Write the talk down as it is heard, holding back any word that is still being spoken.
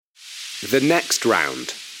The Next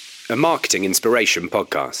Round, a marketing inspiration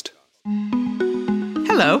podcast.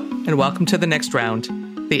 Hello, and welcome to The Next Round,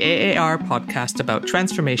 the AAR podcast about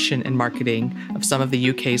transformation and marketing of some of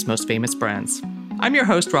the UK's most famous brands. I'm your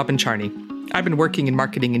host, Robin Charney. I've been working in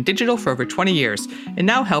marketing and digital for over 20 years and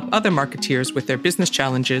now help other marketeers with their business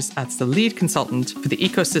challenges as the lead consultant for the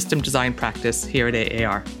ecosystem design practice here at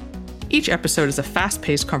AAR. Each episode is a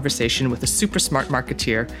fast-paced conversation with a super smart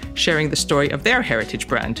marketeer sharing the story of their heritage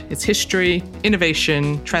brand, its history,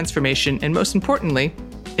 innovation, transformation, and most importantly,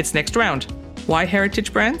 its next round. Why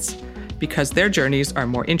heritage brands? Because their journeys are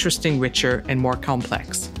more interesting, richer, and more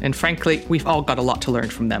complex. And frankly, we've all got a lot to learn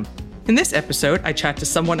from them. In this episode, I chat to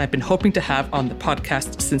someone I've been hoping to have on the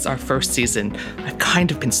podcast since our first season. I've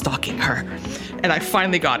kind of been stalking her. And I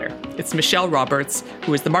finally got her. It's Michelle Roberts,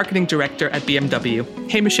 who is the marketing director at BMW.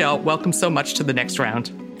 Hey, Michelle, welcome so much to The Next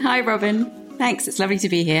Round. Hi, Robin. Thanks. It's lovely to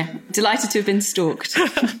be here. Delighted to have been stalked.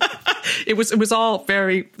 It was all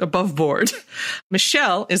very above board.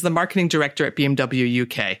 Michelle is the marketing director at BMW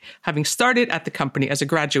UK, having started at the company as a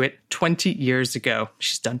graduate 20 years ago.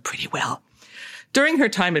 She's done pretty well. During her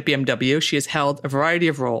time at BMW, she has held a variety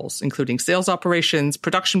of roles, including sales operations,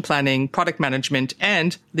 production planning, product management,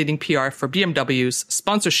 and leading PR for BMW's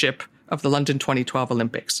sponsorship of the London 2012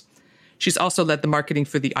 Olympics. She's also led the marketing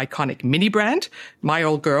for the iconic Mini brand. My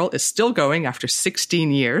Old Girl is still going after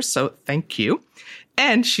 16 years, so thank you.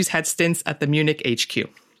 And she's had stints at the Munich HQ.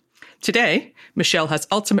 Today, Michelle has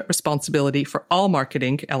ultimate responsibility for all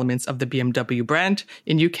marketing elements of the BMW brand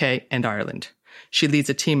in UK and Ireland. She leads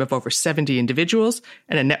a team of over 70 individuals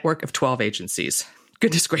and a network of 12 agencies.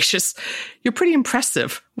 Goodness gracious, you're pretty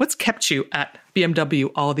impressive. What's kept you at BMW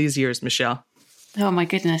all these years, Michelle? Oh my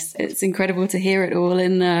goodness, it's incredible to hear it all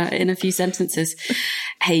in a few sentences.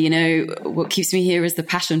 Hey, you know, what keeps me here is the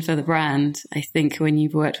passion for the brand. I think when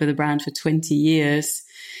you've worked with a brand for 20 years,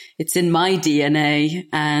 it's in my DNA.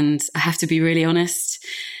 And I have to be really honest,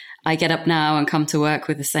 I get up now and come to work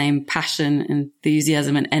with the same passion,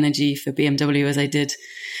 enthusiasm and energy for BMW as I did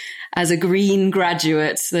as a green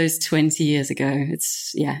graduate those 20 years ago.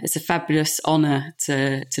 It's a fabulous honor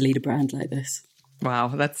to lead a brand like this.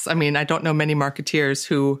 Wow. I don't know many marketeers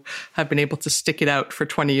who have been able to stick it out for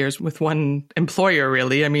 20 years with one employer,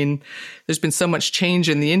 really. I mean, there's been so much change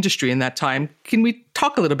in the industry in that time. Can we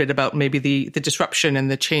talk a little bit about maybe the disruption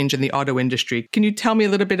and the change in the auto industry? Can you tell me a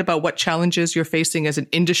little bit about what challenges you're facing as an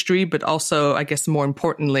industry, but also, I guess, more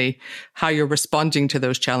importantly, how you're responding to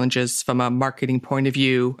those challenges from a marketing point of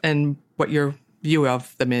view and what your view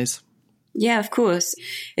of them is? Yeah, of course.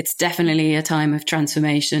 It's definitely a time of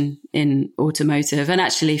transformation in automotive. And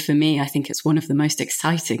actually, for me, I think it's one of the most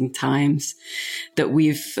exciting times that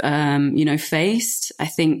we've, faced. I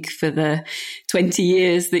think for the 20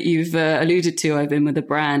 years that you've alluded to, I've been with the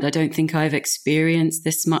brand. I don't think I've experienced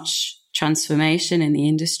this much transformation in the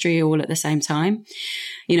industry all at the same time.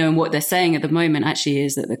 You know, and what they're saying at the moment actually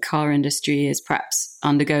is that the car industry is perhaps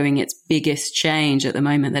undergoing its biggest change at the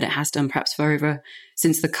moment that it has done perhaps for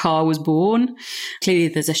since the car was born. Clearly,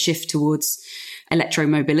 there's a shift towards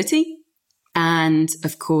electromobility. And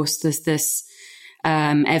of course, there's this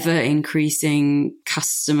ever increasing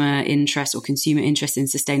customer interest or consumer interest in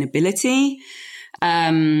sustainability.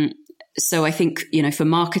 So I think, for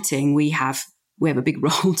marketing, we have a big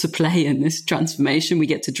role to play in this transformation. We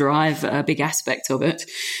get to drive a big aspect of it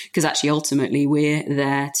because actually, ultimately, we're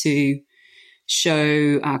there to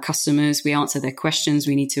show our customers, we answer their questions,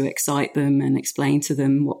 we need to excite them and explain to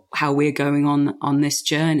them how we're going on this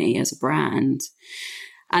journey as a brand.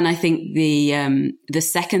 And I think the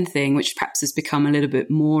second thing, which perhaps has become a little bit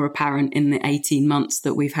more apparent in the 18 months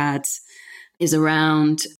that we've had, is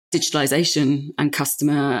around digitalization and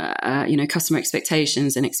customer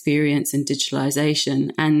expectations and experience and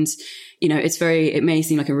digitalization. And, it may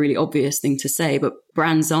seem like a really obvious thing to say, but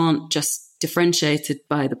brands aren't just differentiated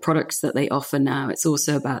by the products that they offer now. It's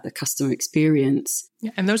also about the customer experience. Yeah,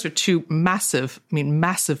 and those are two massive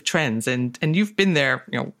trends. And you've been there,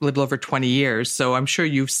 a little over 20 years. So I'm sure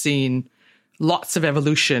you've seen lots of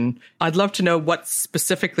evolution. I'd love to know what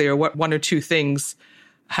specifically or what one or two things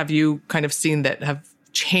have you kind of seen that have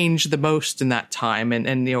changed the most in that time?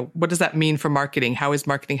 And what does that mean for marketing? How has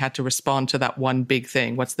marketing had to respond to that one big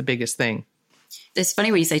thing? What's the biggest thing? It's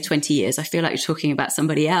funny when you say 20 years. I feel like you're talking about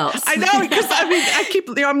somebody else. I know, because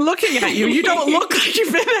I'm looking at you. You don't look like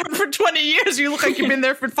you've been there for 20 years. You look like you've been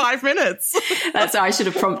there for 5 minutes. I should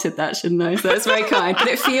have prompted that, shouldn't I? So that's very kind. But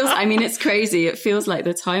it's crazy. It feels like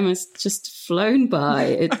the time has just flown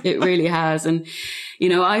by. It really has. And,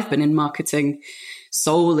 I've been in marketing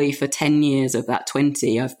solely for 10 years of that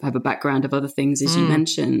 20. I have a background of other things, as you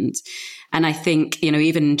mentioned. And I think,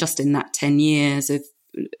 even just in that 10 years of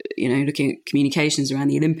looking at communications around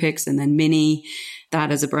the Olympics, and then Mini,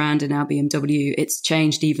 that as a brand, and now BMW, it's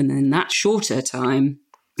changed even in that shorter time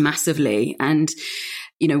massively. And,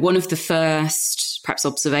 one of the first perhaps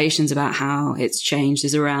observations about how it's changed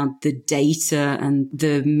is around the data and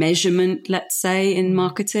the measurement, let's say, in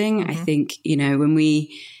marketing. Mm-hmm. I think,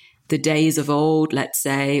 the days of old, let's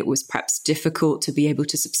say, it was perhaps difficult to be able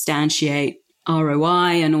to substantiate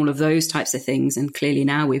ROI and all of those types of things. And clearly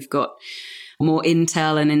now we've got more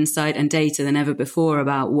intel and insight and data than ever before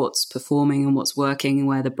about what's performing and what's working and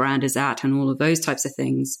where the brand is at and all of those types of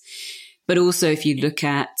things. But also if you look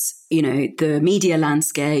at, the media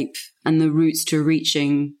landscape and the routes to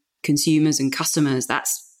reaching consumers and customers,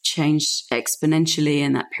 that's changed exponentially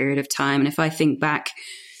in that period of time. And if I think back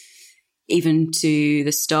even to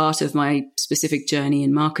the start of my specific journey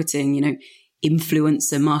in marketing,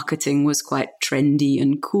 influencer marketing was quite trendy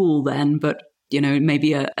and cool then, but,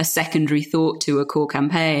 maybe a secondary thought to a core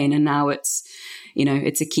campaign. And now it's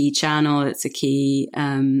a key channel. It's a key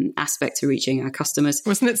aspect to reaching our customers.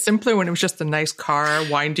 Wasn't it simpler when it was just a nice car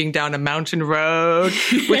winding down a mountain road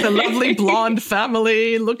with a lovely blonde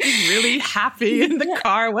family looking really happy in the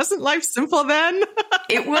car? Wasn't life simple then?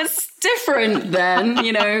 It was different then.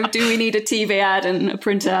 Do we need a TV ad and a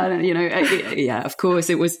print ad? And, yeah, of course,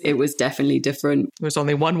 it was definitely different. There was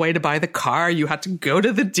only one way to buy the car. You had to go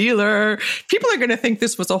to the dealer. People are going to think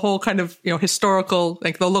this was a whole kind of, historical,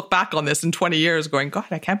 like they'll look back on this in 20 years going, God,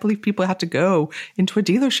 I can't believe people had to go into a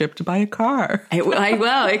dealership to buy a car.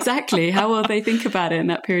 Well, exactly. How will they think about it in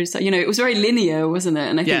that period of time? It was very linear, wasn't it?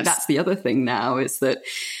 And I think that's the other thing now is that,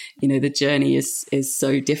 the journey is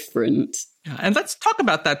so different. Yeah, and let's talk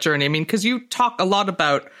about that journey. I mean, because you talk a lot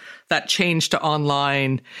about that change to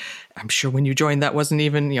online. I'm sure when you joined, that wasn't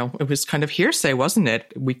even, it was kind of hearsay, wasn't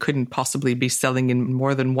it? We couldn't possibly be selling in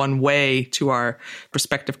more than one way to our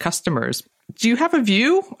prospective customers. Do you have a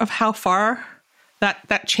view of how far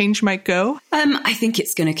that change might go? I think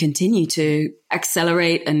it's going to continue to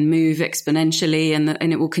accelerate and move exponentially,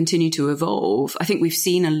 and it will continue to evolve. I think we've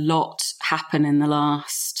seen a lot happen in the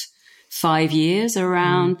last 5 years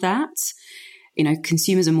around that.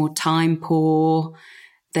 Consumers are more time poor.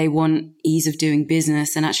 They want ease of doing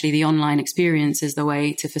business, and actually the online experience is the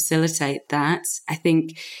way to facilitate that. I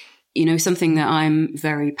think, something that I'm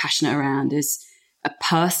very passionate around is a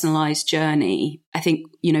personalized journey. I think,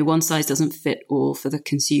 one size doesn't fit all for the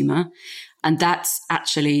consumer. And that's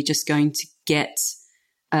actually just going to get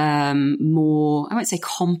more, I won't say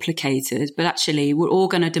complicated, but actually we're all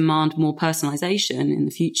going to demand more personalization in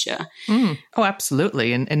the future. Oh,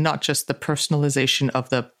 absolutely. And not just the personalization of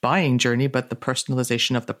the buying journey, but the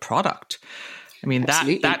personalization of the product. I mean,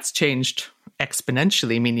 that's changed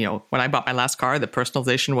exponentially. I mean, when I bought my last car, the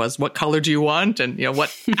personalization was what color do you want? And,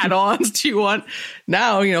 what add-ons do you want?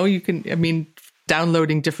 Now, you can,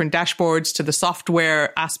 downloading different dashboards to the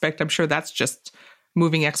software aspect, I'm sure that's just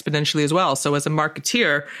moving exponentially as well. So as a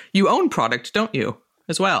marketeer, you own product, don't you,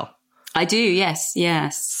 as well? I do, yes.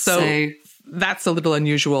 So that's a little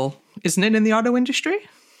unusual, isn't it, in the auto industry?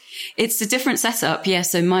 It's a different setup, yeah.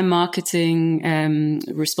 So my marketing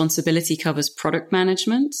responsibility covers product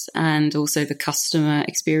management and also the customer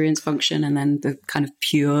experience function, and then the kind of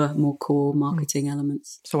pure, more core marketing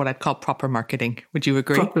elements. So what I'd call proper marketing. Would you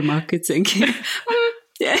agree? Proper marketing.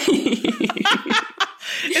 Yeah.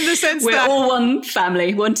 In the sense we're all one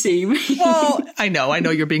family, one team. Well, I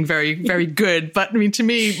know you're being very, very good. But to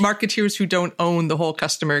me, marketeers who don't own the whole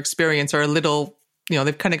customer experience are a little,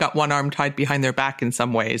 they've kind of got one arm tied behind their back in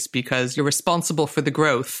some ways, because you're responsible for the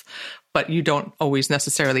growth, but you don't always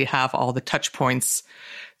necessarily have all the touch points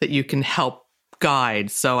that you can help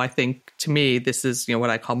guide. So I think to me, this is,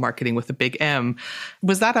 what I call marketing with a big M.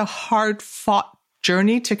 Was that a hard fought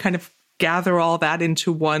journey to kind of gather all that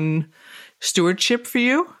into one stewardship for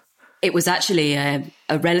you? It was actually a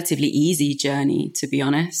relatively easy journey, to be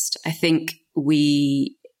honest. I think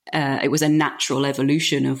it was a natural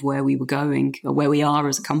evolution of where we were going, or where we are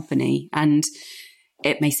as a company. And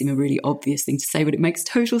it may seem a really obvious thing to say, but it makes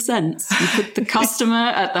total sense. You put the customer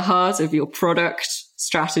at the heart of your product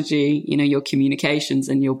strategy, your communications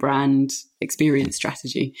and your brand experience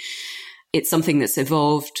strategy. It's something that's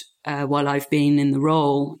evolved while I've been in the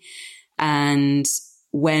role. And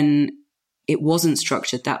when it wasn't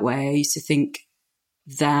structured that way, I used to think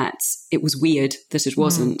that it was weird that it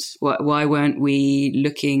wasn't. Why weren't we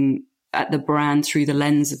looking at the brand through the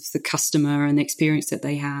lens of the customer and the experience that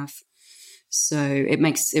they have? So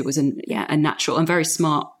it was a natural and very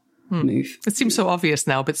smart move. It seems so obvious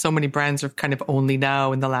now, but so many brands have kind of only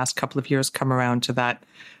now in the last couple of years come around to that,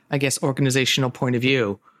 I guess, organizational point of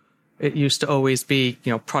view. it used to always be,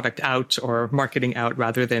 product out or marketing out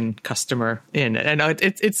rather than customer in. And I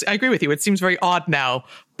agree with you. It seems very odd now,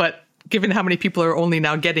 but given how many people are only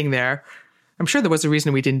now getting there, I'm sure there was a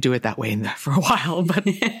reason we didn't do it that way for a while, but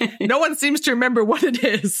no one seems to remember what it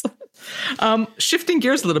is. Shifting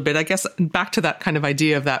gears a little bit, I guess, back to that kind of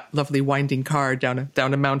idea of that lovely winding car down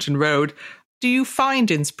a mountain road. Do you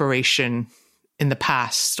find inspiration in the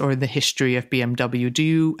past or the history of BMW? Do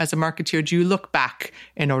you, as a marketeer, do you look back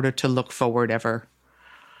in order to look forward ever?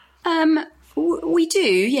 We do,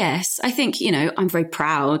 yes. I think, I'm very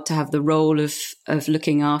proud to have the role of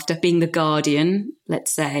looking after, being the guardian,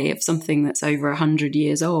 let's say, of something that's over 100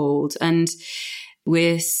 years old. And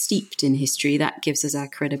we're steeped in history. That gives us our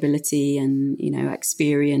credibility and,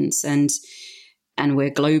 experience, and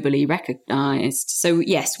we're globally recognized. So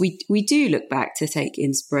yes, we do look back to take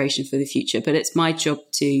inspiration for the future, but it's my job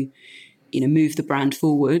to, move the brand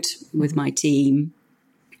forward with my team.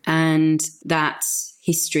 And that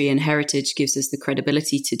history and heritage gives us the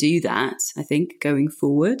credibility to do that, I think, going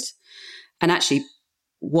forward. And actually,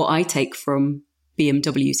 what I take from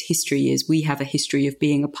BMW's history is we have a history of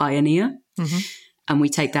being a pioneer. Mm-hmm. And we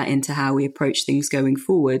take that into how we approach things going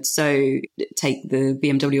forward. So take the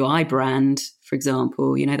BMW i brand, for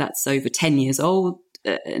example, that's over 10 years old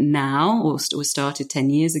now, or was started 10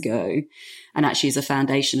 years ago, and actually is a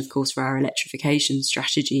foundation, of course, for our electrification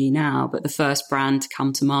strategy now. But the first brand to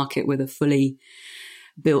come to market with a fully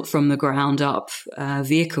built from the ground up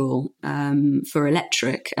vehicle for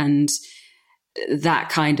electric. And that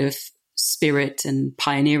kind of spirit and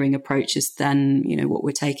pioneering approach is then, what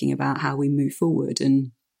we're taking about how we move forward.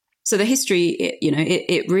 And so the history,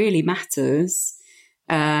 it really matters.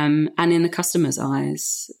 And in the customer's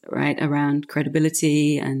eyes, right, around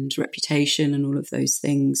credibility and reputation and all of those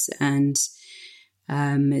things. And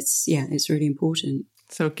it's really important.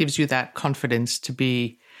 So it gives you that confidence to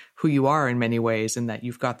be who you are in many ways, and that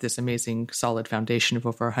you've got this amazing solid foundation of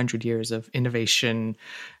over 100 years of innovation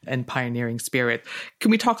and pioneering spirit.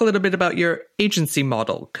 Can we talk a little bit about your agency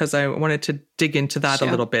model? Because I wanted to dig into that a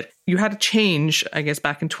little bit. You had a change, I guess,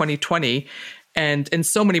 back in 2020. And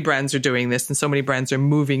so many brands are doing this, and so many brands are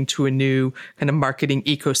moving to a new kind of marketing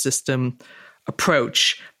ecosystem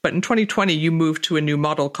approach. But in 2020, you moved to a new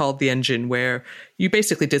model called The Engine, where you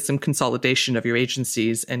basically did some consolidation of your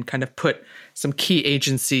agencies and kind of put some key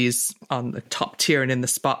agencies on the top tier and in the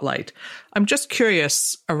spotlight. I'm just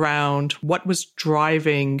curious around what was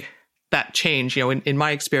driving that change. In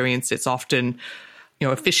my experience, it's often,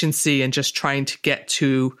 efficiency and just trying to get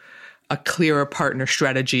to a clearer partner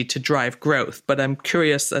strategy to drive growth. But I'm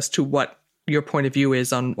curious as to what your point of view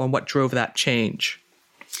is on what drove that change.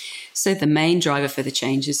 So the main driver for the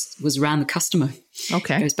changes was around the customer.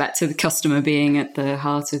 Okay. It goes back to the customer being at the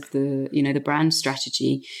heart of the brand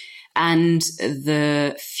strategy, and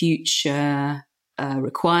the future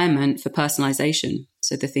requirement for personalization.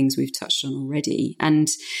 So the things we've touched on already. And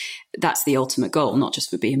that's the ultimate goal, not just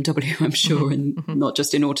for BMW, I'm sure, and not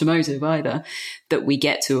just in automotive either, that we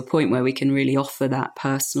get to a point where we can really offer that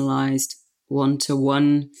personalized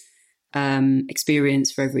one-to-one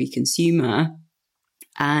experience for every consumer.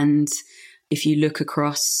 And if you look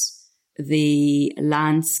across the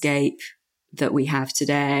landscape that we have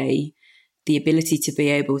today, the ability to be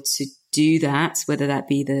able to do that, whether that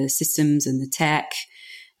be the systems and the tech,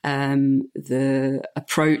 the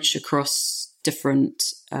approach across different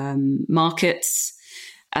markets,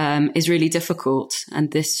 is really difficult.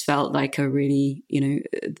 And this felt like a really,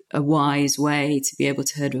 a wise way to be able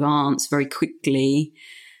to advance very quickly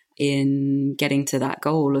in getting to that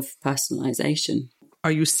goal of personalization.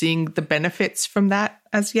 Are you seeing the benefits from that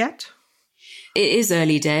as yet? It is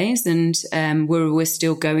early days, and we're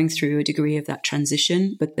still going through a degree of that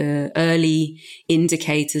transition, but the early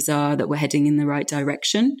indicators are that we're heading in the right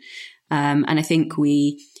direction. And I think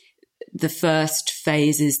the first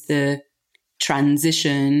phase is the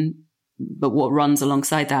transition, but what runs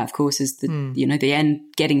alongside that, of course, is the end,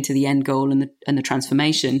 getting to the end goal and the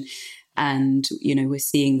transformation. And, we're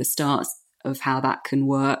seeing the starts of how that can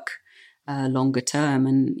work longer term.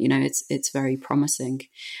 And, it's very promising.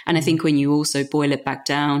 And I think when you also boil it back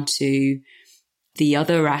down to the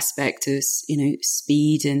other aspect is,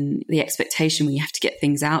 speed and the expectation when you have to get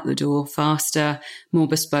things out the door faster, more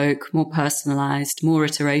bespoke, more personalized, more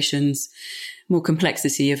iterations, more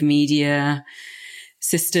complexity of media,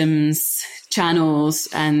 systems, channels,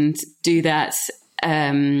 and do that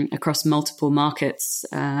across multiple markets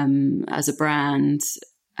as a brand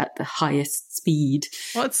at the highest speed.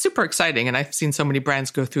 Well, it's super exciting. And I've seen so many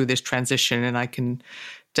brands go through this transition, and I can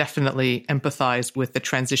definitely empathize with the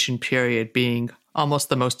transition period being almost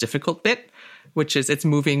the most difficult bit, which is it's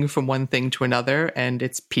moving from one thing to another, and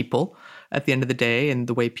it's people at the end of the day and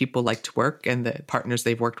the way people like to work and the partners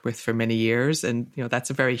they've worked with for many years. And, that's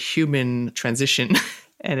a very human transition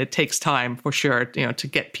and it takes time for sure, to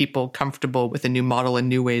get people comfortable with a new model and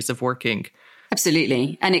new ways of working.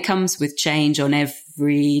 Absolutely. And it comes with change on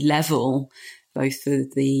every level, both for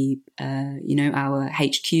the, our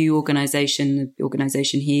HQ organization, the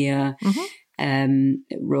organization here,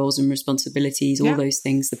 roles and responsibilities, all those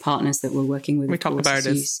things, the partners that we're working with. We talk about it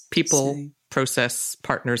as people, process,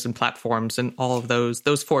 partners, and platforms, and all of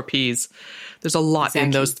those 4 Ps. There's a lot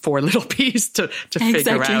in those 4 little Ps to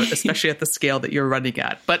figure out, especially at the scale that you're running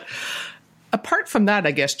at. But apart from that,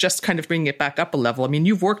 I guess, just kind of bringing it back up a level. I mean,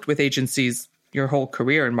 you've worked with agencies your whole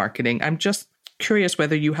career in marketing. I'm just curious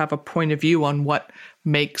whether you have a point of view on what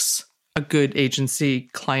makes a good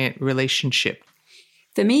agency-client relationship.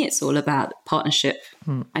 For me, it's all about partnership.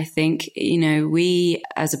 I think, we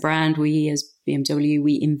as a brand, we as BMW,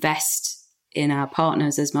 we invest in our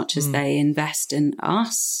partners as much as they invest in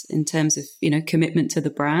us in terms of, commitment to the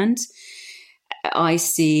brand. I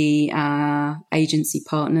see our agency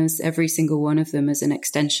partners, every single one of them, as an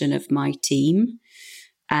extension of my team.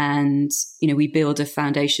 And, we build a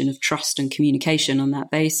foundation of trust and communication on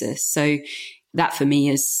that basis. So that for me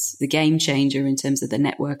is the game changer in terms of the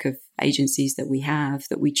network of agencies that we have,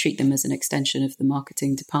 that we treat them as an extension of the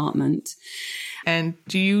marketing department. And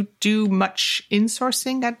do you do much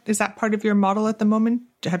insourcing? Is that part of your model at the moment?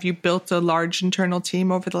 Have you built a large internal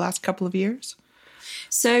team over the last couple of years?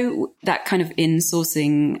 So that kind of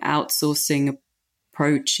insourcing, outsourcing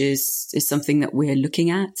approach is something that we're looking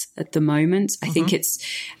at the moment. I think it's,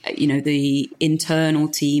 the internal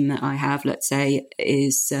team that I have, let's say,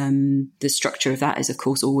 is the structure of that is, of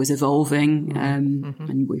course, always evolving.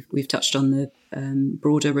 And we've touched on the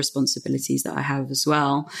broader responsibilities that I have as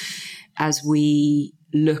well. As we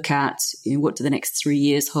look at what do the next 3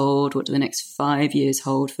 years hold, what do the next 5 years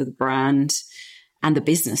hold for the brand and the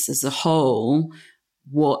business as a whole,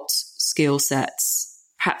 what skill sets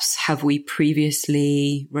perhaps have we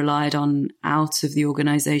previously relied on out of the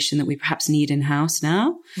organization that we perhaps need in-house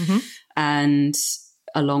now? And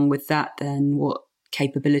along with that, then what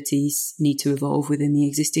capabilities need to evolve within the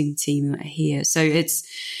existing team here? So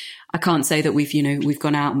I can't say that we've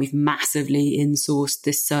gone out and we've massively insourced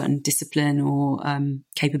this certain discipline or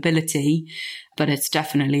capability, but it's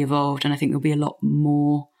definitely evolved. And I think there'll be a lot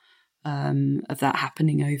more of that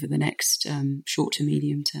happening over the next short to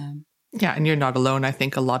medium term. Yeah, and you're not alone. I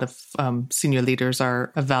think a lot of senior leaders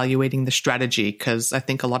are evaluating the strategy because I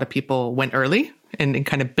think a lot of people went early and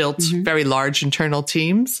kind of built very large internal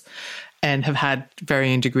teams and have had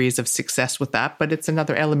varying degrees of success with that. But it's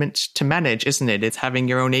another element to manage, isn't it? It's having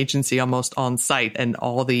your own agency almost on site and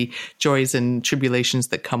all the joys and tribulations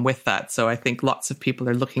that come with that. So I think lots of people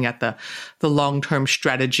are looking at the long-term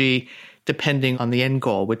strategy depending on the end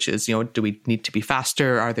goal, which is, do we need to be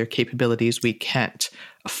faster? Are there capabilities we can't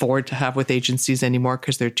afford to have with agencies anymore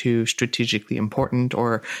because they're too strategically important?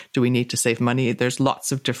 Or do we need to save money? There's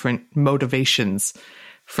lots of different motivations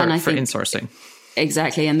for insourcing.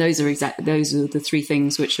 Exactly. And those are the 3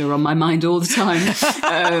 things which are on my mind all the time.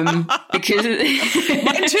 Because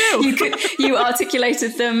mine too. you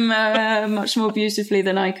articulated them much more beautifully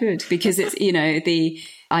than I could, because it's,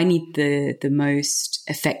 I need the most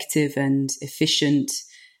effective and efficient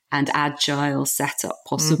and agile setup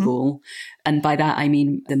possible. And by that, I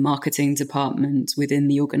mean the marketing department within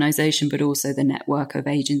the organization, but also the network of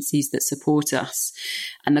agencies that support us.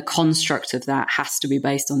 And the construct of that has to be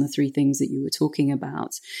based on the 3 things that you were talking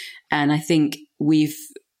about. And I think we've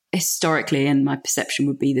historically, and my perception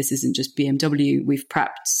would be this isn't just BMW, we've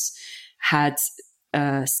perhaps had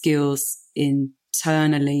skills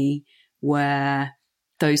internally where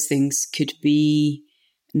those things could be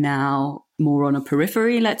now more on a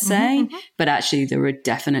periphery, let's say, but actually there are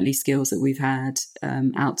definitely skills that we've had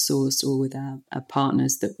outsourced or with our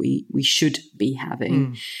partners that we should be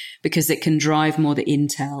having, because it can drive more the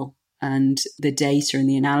intel and the data and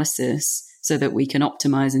the analysis so that we can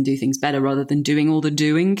optimize and do things better rather than doing all the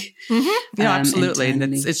doing. Yeah, absolutely.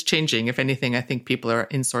 Internally. And it's changing. If anything, I think people are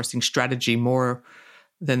insourcing strategy more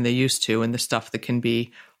than they used to, and the stuff that can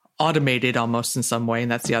be automated almost in some way.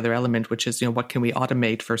 And that's the other element, which is, what can we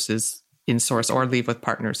automate versus in-source or leave with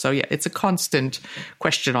partners. So yeah, it's a constant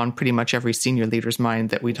question on pretty much every senior leader's mind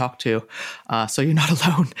that we talk to. So you're not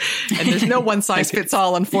alone. And there's no one size fits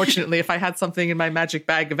all, unfortunately. If I had something in my magic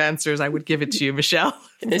bag of answers, I would give it to you, Michelle.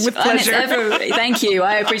 With pleasure. Thank you.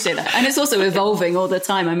 I appreciate that. And it's also evolving all the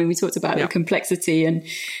time. I mean, we talked about the complexity, and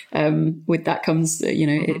with that comes,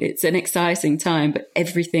 it's an exciting time, but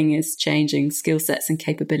everything is changing, skill sets and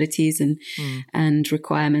capabilities and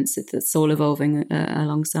requirements. That's all evolving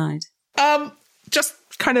alongside. Just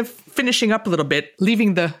kind of finishing up a little bit,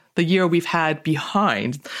 leaving the year we've had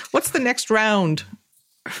behind. What's the next round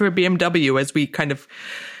for BMW as we kind of,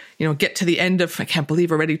 get to the end of, I can't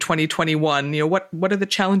believe already 2021. What are the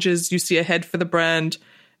challenges you see ahead for the brand?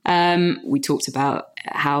 We talked about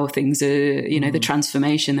how things are, the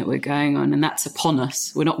transformation that we're going on, and that's upon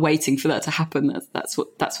us. We're not waiting for that to happen. That's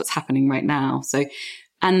what's happening right now. So,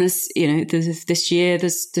 and this year,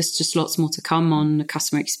 there's just lots more to come on the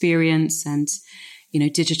customer experience and,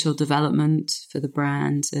 digital development for the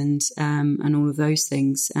brand and all of those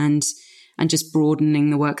things, and just broadening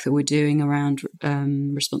the work that we're doing around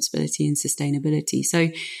responsibility and sustainability. So,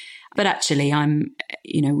 but actually,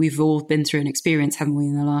 we've all been through an experience, haven't we,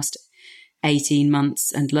 in the last 18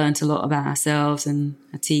 months, and learnt a lot about ourselves and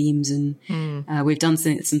our teams, and we've done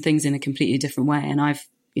some things in a completely different way. And I've,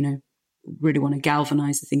 really want to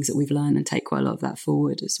galvanize the things that we've learned and take quite a lot of that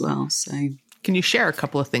forward as well. So, can you share a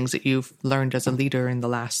couple of things that you've learned as a leader in the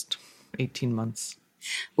last 18 months?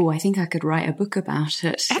 Oh, I think I could write a book about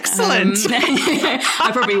it. Excellent.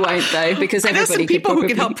 I probably won't, though, because everybody some people who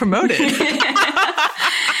can help promote it.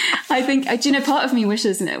 I think, part of me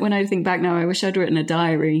wishes, when I think back now, I wish I'd written a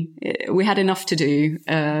diary. We had enough to do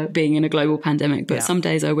being in a global pandemic, but some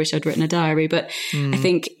days I wish I'd written a diary. But I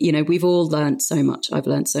think, we've all learned so much. I've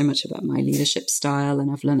learned so much about my leadership style, and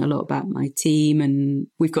I've learned a lot about my team, and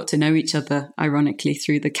we've got to know each other, ironically,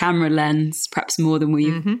 through the camera lens, perhaps more than we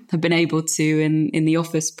have been able to in the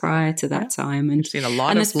office prior to that time. And you've seen a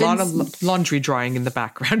lot of laundry drying in the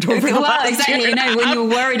background over the last exactly. year. When you're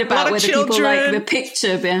worried about whether people like the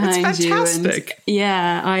picture behind fantastic. You.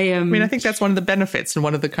 And, I think that's one of the benefits and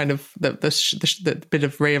one of the kind of the bit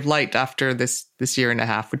of ray of light after this year and a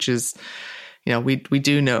half, which is, we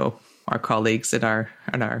do know our colleagues and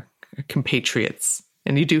our compatriots,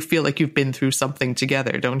 and you do feel like you've been through something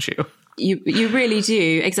together, don't you? You really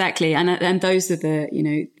do, exactly. And those are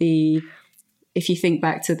if you think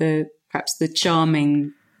back to perhaps the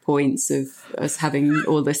charming points of us having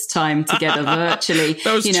all this time together virtually,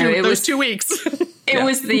 those 2 weeks. It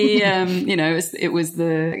was the, it was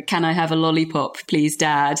the, can I have a lollipop, please,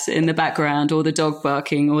 Dad, in the background, or the dog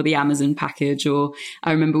barking, or the Amazon package. Or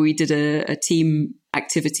I remember we did a team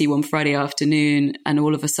activity one Friday afternoon, and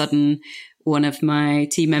all of a sudden, one of my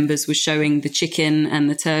team members was showing the chicken and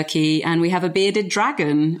the turkey, and we have a bearded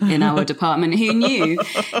dragon in our department. Who knew?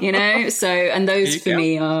 So, and those for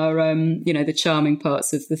me are, the charming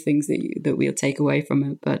parts of the things that we'll take away from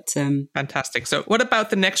it. But fantastic. So, what about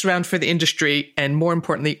the next round for the industry, and more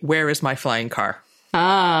importantly, where is my flying car?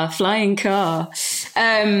 Flying car.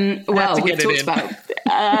 We've talked about.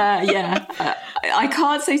 I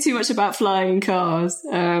can't say too much about flying cars.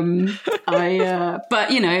 But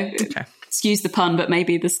Okay. Excuse the pun, but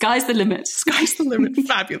maybe the sky's the limit. Sky's the limit.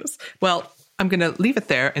 Fabulous. Well, I'm going to leave it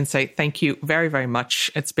there and say thank you very, very much.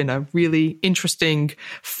 It's been a really interesting,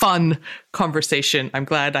 fun conversation. I'm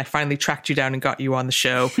glad I finally tracked you down and got you on the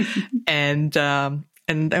show. and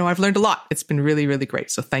I've learned a lot. It's been really, really great.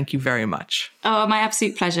 So thank you very much. Oh, my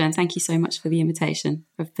absolute pleasure. And thank you so much for the invitation.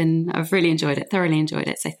 I've really enjoyed it, thoroughly enjoyed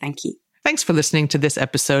it. So thank you. Thanks for listening to this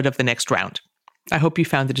episode of The Next Round. I hope you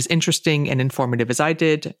found it as interesting and informative as I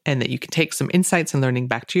did, and that you can take some insights and learning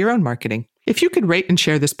back to your own marketing. If you could rate and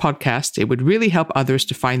share this podcast, it would really help others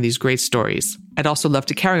to find these great stories. I'd also love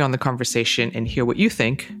to carry on the conversation and hear what you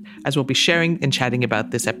think, as we'll be sharing and chatting about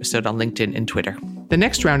this episode on LinkedIn and Twitter. The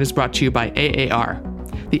Next Round is brought to you by AAR,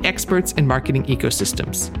 the experts in marketing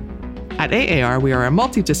ecosystems. At AAR, we are a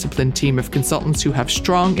multidisciplined team of consultants who have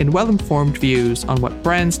strong and well-informed views on what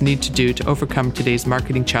brands need to do to overcome today's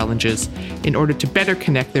marketing challenges in order to better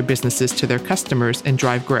connect their businesses to their customers and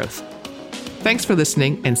drive growth. Thanks for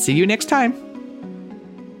listening, and see you next time.